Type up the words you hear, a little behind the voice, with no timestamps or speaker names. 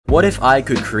What if I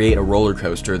could create a roller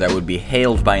coaster that would be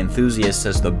hailed by enthusiasts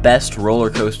as the best roller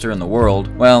coaster in the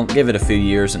world? Well, give it a few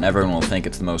years and everyone will think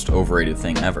it's the most overrated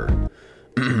thing ever.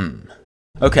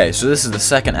 Okay, so this is the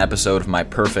second episode of my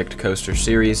Perfect Coaster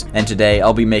series, and today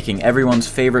I'll be making everyone's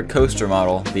favorite coaster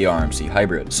model, the RMC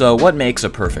Hybrid. So what makes a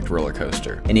perfect roller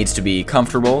coaster? It needs to be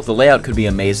comfortable, the layout could be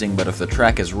amazing, but if the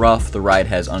track is rough, the ride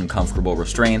has uncomfortable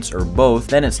restraints, or both,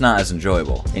 then it's not as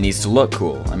enjoyable. It needs to look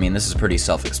cool. I mean, this is pretty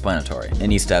self-explanatory. It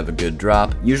needs to have a good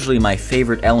drop. Usually my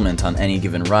favorite element on any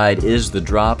given ride is the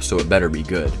drop, so it better be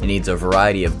good. It needs a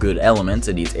variety of good elements,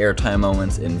 it needs airtime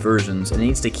moments, inversions, and it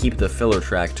needs to keep the filler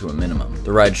track to a minimum.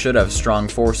 The ride should have strong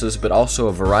forces, but also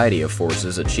a variety of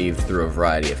forces achieved through a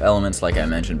variety of elements like I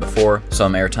mentioned before.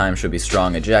 Some airtime should be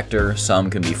strong ejector, some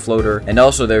can be floater, and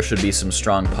also there should be some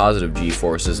strong positive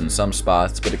G-forces in some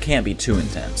spots, but it can't be too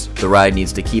intense. The ride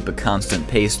needs to keep a constant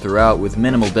pace throughout with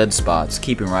minimal dead spots,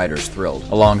 keeping riders thrilled.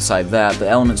 Alongside that, the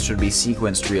elements should be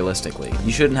sequenced realistically.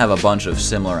 You shouldn't have a bunch of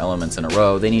similar elements in a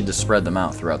row, they need to spread them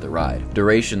out throughout the ride.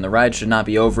 Duration, the ride should not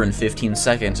be over in 15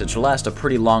 seconds, it should last a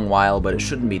pretty long while, but it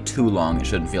shouldn't be too long, it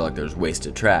shouldn't feel like there's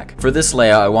wasted track. For this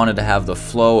layout, I wanted to have the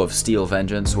flow of Steel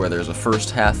Vengeance, where there's a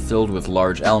first half filled with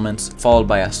large elements, followed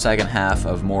by a second half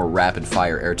of more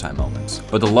rapid-fire airtime moments.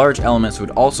 But the large elements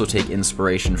would also take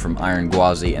inspiration from Iron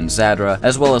Gwazi and Zadra,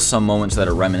 as well as some moments that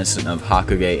are reminiscent of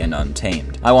Hakugei and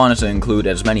Untamed. I wanted to include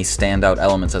as many standout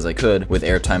elements as I could, with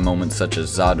airtime moments such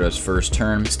as Zadra's first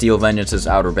turn, Steel Vengeance's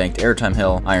outer banked airtime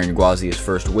hill, Iron Gwazi's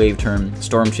first wave turn,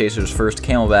 Storm Chaser's first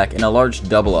camelback, and a large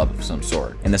double up of some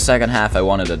sort. In the second half, I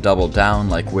wanted a double down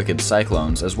like wicked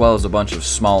cyclones, as well as a bunch of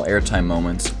small airtime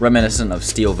moments reminiscent of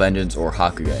Steel Vengeance or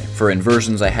Hakugei. For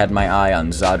inversions, I had my eye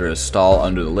on Zadra's stall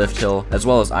under the lift hill, as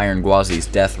well as Iron Gwazi's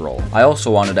death roll. I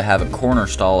also wanted to have a corner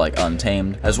stall like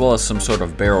Untamed, as well as some sort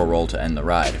of barrel roll to end the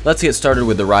ride. Let's get started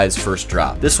with the ride's first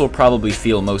drop. This will probably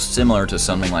feel most similar to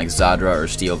something like Zadra or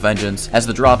Steel Vengeance, as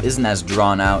the drop isn't as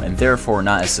drawn out and therefore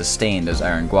not as sustained as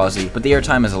Iron Gwazi, but the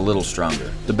airtime is a little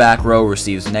stronger. The back row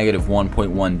receives negative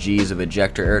 1.1 Gs of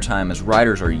ejector airtime as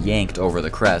riders are yanked over the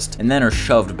crest, and then are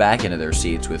shoved back into their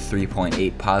seats with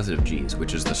 3.8 positive Gs,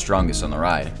 which is the strongest on the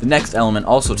ride. The next element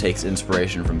also takes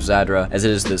inspiration from Zadra, as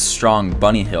it is this strong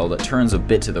bunny hill that turns a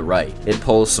bit to the right. It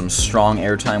pulls some strong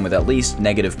airtime with at least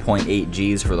negative 0.8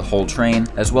 Gs for the whole train,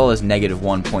 as well as negative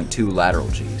 1.2 lateral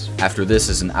Gs. After this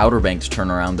is an outer banked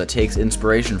turnaround that takes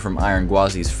inspiration from Iron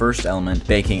Gwazi's first element,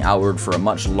 banking outward for a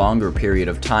much longer period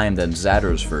of time than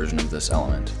Zadra's version of this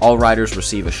element. All riders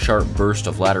receive a sharp burst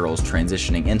of laterals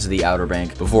transitioning into the outer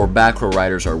bank before back row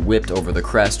riders are whipped over the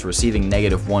crest, receiving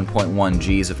negative 1.1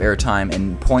 Gs of airtime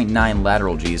and 0.9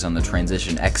 lateral Gs on the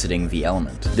transition exiting the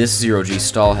element. This 0G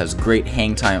stall has great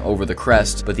hang time over the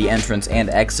crest, but the entrance and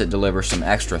exit deliver some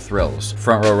extra thrills.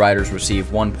 Front row riders receive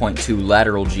 1.2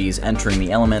 lateral Gs entering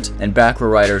the element, and back row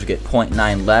riders get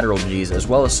 0.9 lateral Gs as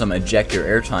well as some ejector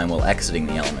airtime while exiting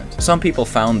the element. Some people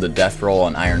found the death roll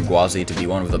on Iron Gwazi to be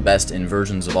one of the best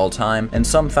inversions of all time, and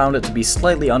some found it to be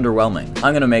slightly underwhelming.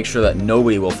 I'm going to make sure that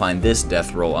nobody will find this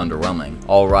death roll underwhelming.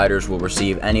 All riders will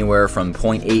receive anywhere from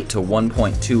 0.8 to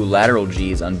 1.2 lateral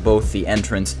Gs on both the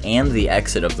entrance and the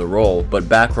exit of the roll, but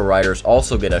back row riders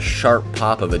also get a sharp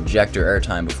pop of ejector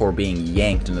airtime before being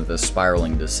yanked into the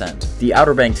spiraling descent. The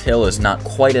outer banked hill is not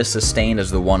quite as sustained as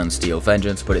the one in Steel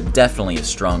Vengeance, but it definitely is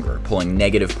stronger, pulling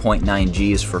negative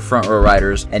 0.9 Gs for front row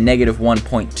riders and negative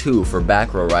 1.2 for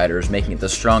back row riders, making it the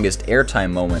strongest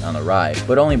airtime moment on the ride,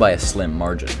 but only by a slim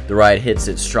margin. The ride hits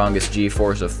its strongest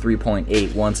G-force of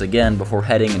 3.8 once again before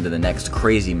heading into the next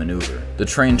crazy maneuver. The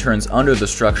train turns under the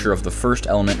structure of the first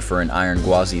element for an Iron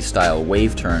Gwazi style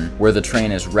wave turn, where the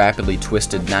train is rapidly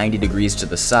twisted 90 degrees to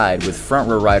the side, with front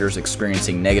row riders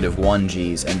experiencing negative 1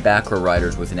 Gs and back row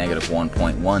riders with negative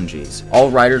 1.1 Gs.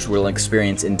 All riders will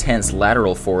experience intense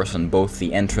lateral force on both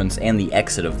the entrance and the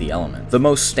exit of the element. The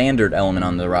most standard element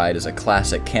on the ride is a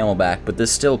classic camelback, but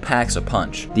this still packs a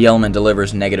punch. The element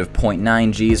delivers negative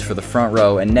 0.9 Gs for the front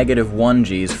row and negative 1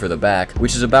 Gs for the back,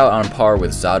 which is about on par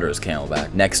with Zadra's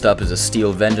camelback. Next up is a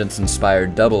Steel Vengeance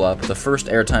inspired double up, the first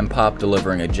airtime pop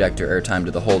delivering ejector airtime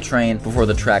to the whole train before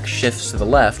the track shifts to the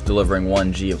left, delivering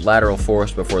 1 G of lateral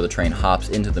force before the train hops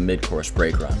into the mid-course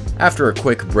brake run. After a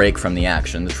quick break from the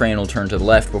action, the train will turn to the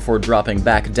left before dropping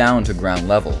back down to ground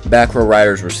level. Back row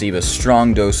riders receive a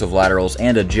strong dose of laterals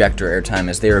and ejector airtime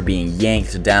as they are being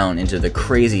yanked down into the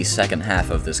crazy second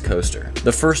half of this coaster.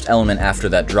 The first element after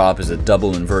that drop is a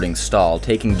double inverting stall,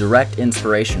 taking direct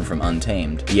inspiration from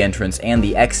Untamed. The entrance and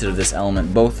the exit of this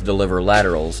element both deliver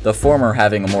laterals, the former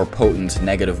having a more potent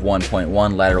negative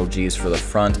 1.1 lateral Gs for the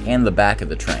front and the back of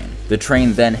the train. The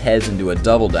train then heads into a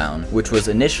double down, which was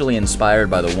initially inspired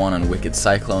by the one on Wicked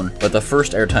Cyclone, but the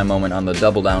first airtime moment on the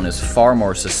double down is far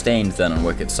more sustained than on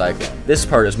Wicked Cyclone. This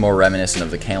part is more reminiscent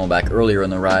of the Camelback earlier in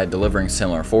the ride, delivering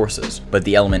similar forces, but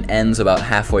the element ends about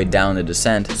halfway down the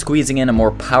descent, squeezing in a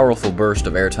more powerful burst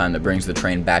of airtime that brings the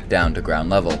train back down to ground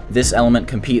level. This element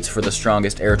competes for the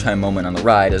strongest airtime moment on the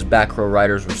ride, as back row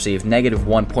riders receive negative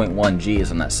 1.1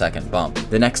 Gs on that second bump.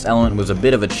 The next element was a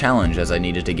bit of a challenge, as I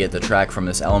needed to get the track from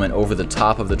this element over the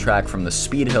top of the track from the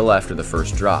speed hill after the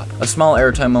first drop. A small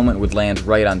airtime moment would land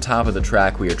right on top of the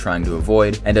track we are trying to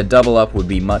avoid, and a double up would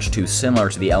be much too similar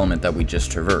to the element that we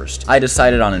just traversed. I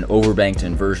decided on an overbanked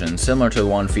inversion similar to the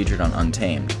one featured on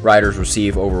Untamed. Riders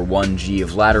receive over 1 G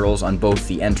of laterals on both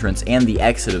the entrance and the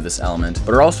exit of this element,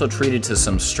 but are also treated to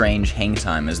some strange hang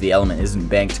time, as the element isn't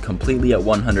banked completely at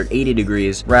 180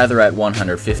 degrees, rather at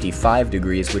 155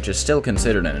 degrees, which is still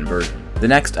considered an inversion. The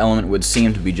next element would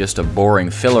seem to be just a boring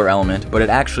filler element, but it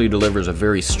actually delivers a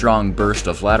very strong burst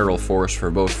of lateral force for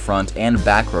both front and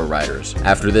back row riders.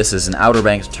 After this is an outer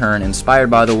banked turn inspired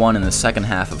by the one in the second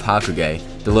half of Hakugei,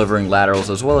 delivering laterals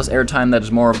as well as airtime that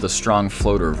is more of the strong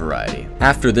floater variety.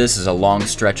 After this is a long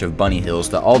stretch of bunny hills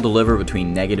that all deliver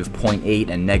between negative 0.8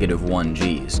 and negative 1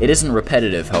 Gs. It isn't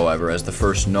repetitive, however, as the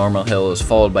first normal hill is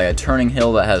followed by a turning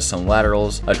hill that has some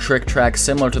laterals, a trick track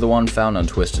similar to the one found on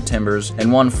Twisted Timbers,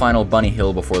 and one final bunny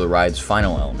hill before the ride's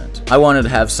final element. I wanted to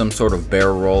have some sort of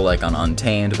barrel roll like on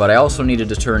Untamed, but I also needed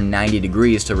to turn 90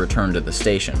 degrees to return to the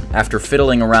station. After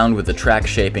fiddling around with the track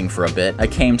shaping for a bit, I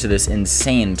came to this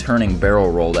insane turning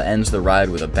barrel roll that ends the ride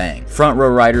with a bang. Front row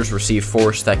riders receive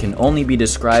force that can only be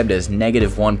described as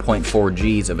negative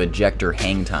 1.4 Gs of ejector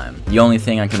hang time. The only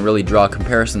thing I can really draw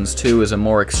comparisons to is a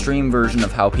more extreme version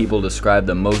of how people describe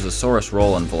the Mosasaurus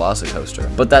roll on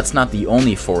Velocicoaster. But that's not the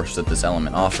only force that this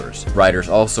element offers. Riders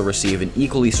also receive an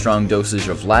equally strong dosage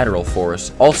of lateral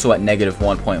force, also at negative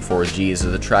 1.4 Gs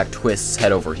as the track twists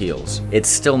head over heels. It's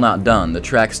still not done. The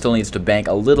track still needs to bank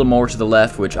a little more to the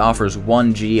left, which offers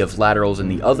 1 G of laterals in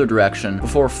the other direction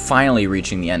before finally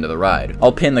reaching the end of the ride.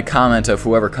 I'll pin the comment of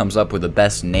whoever comes up with the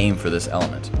best name for this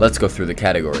element. Let's go through the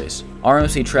categories.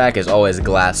 RMC track is always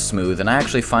glass smooth, and I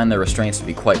actually find the restraints to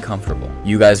be quite comfortable.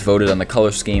 You guys voted on the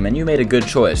color scheme, and you made a good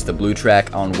choice. The blue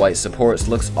track on white supports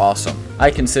looks awesome. I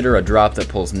consider a drop that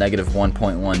pulls negative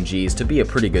 1.1 Gs to be a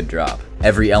pretty good drop.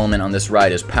 Every element on this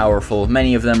ride is powerful,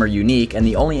 many of them are unique, and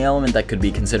the only element that could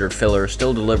be considered filler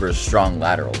still delivers strong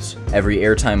laterals. Every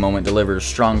airtime moment delivers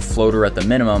strong floater at the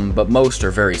minimum, but most are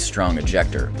very strong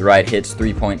ejector. The ride hits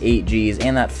 3.8 Gs,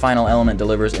 and that final element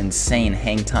delivers insane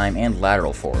hang time and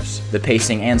lateral force. The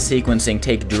pacing and sequencing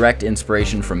take direct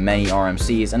inspiration from many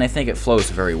RMCs, and I think it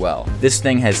flows very well. This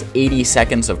thing has 80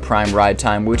 seconds of prime ride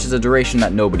time, which is a duration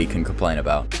that nobody can complain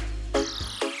about.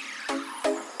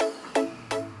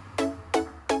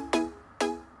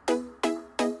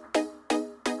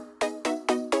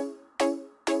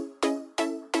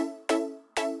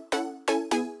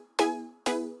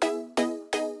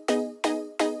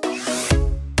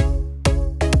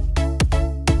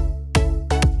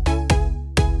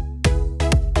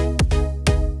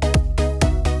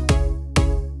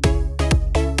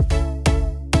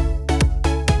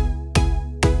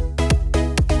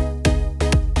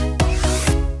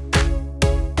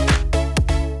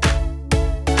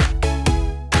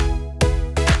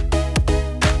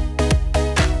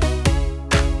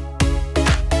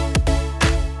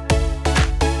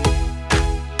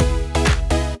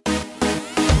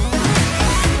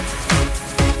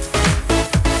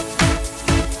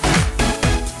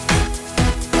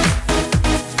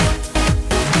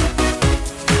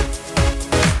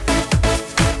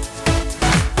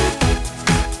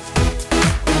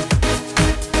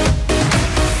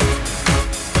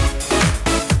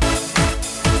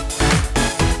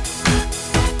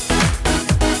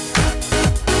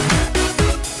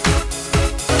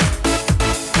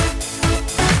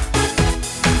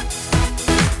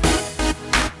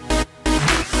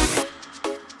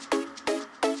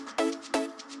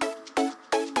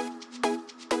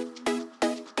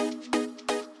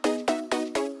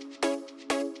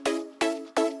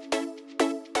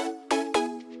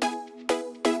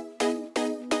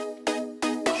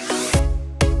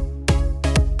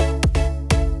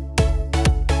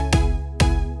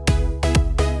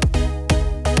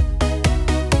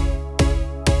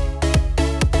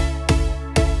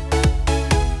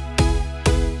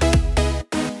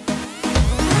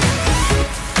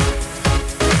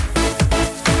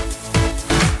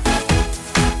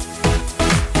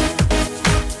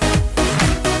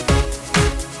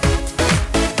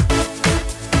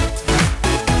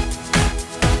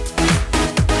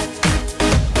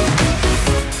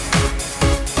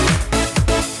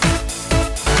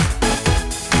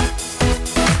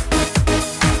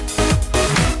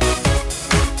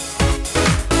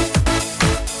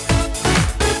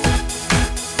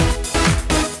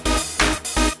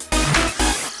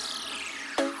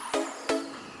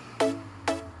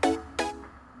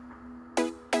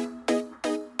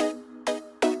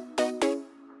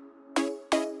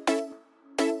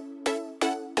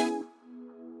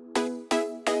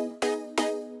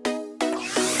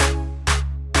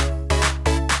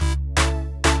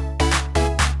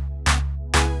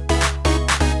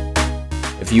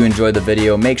 If you enjoyed the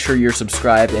video, make sure you're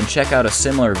subscribed and check out a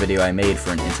similar video I made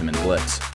for an Intamin Blitz.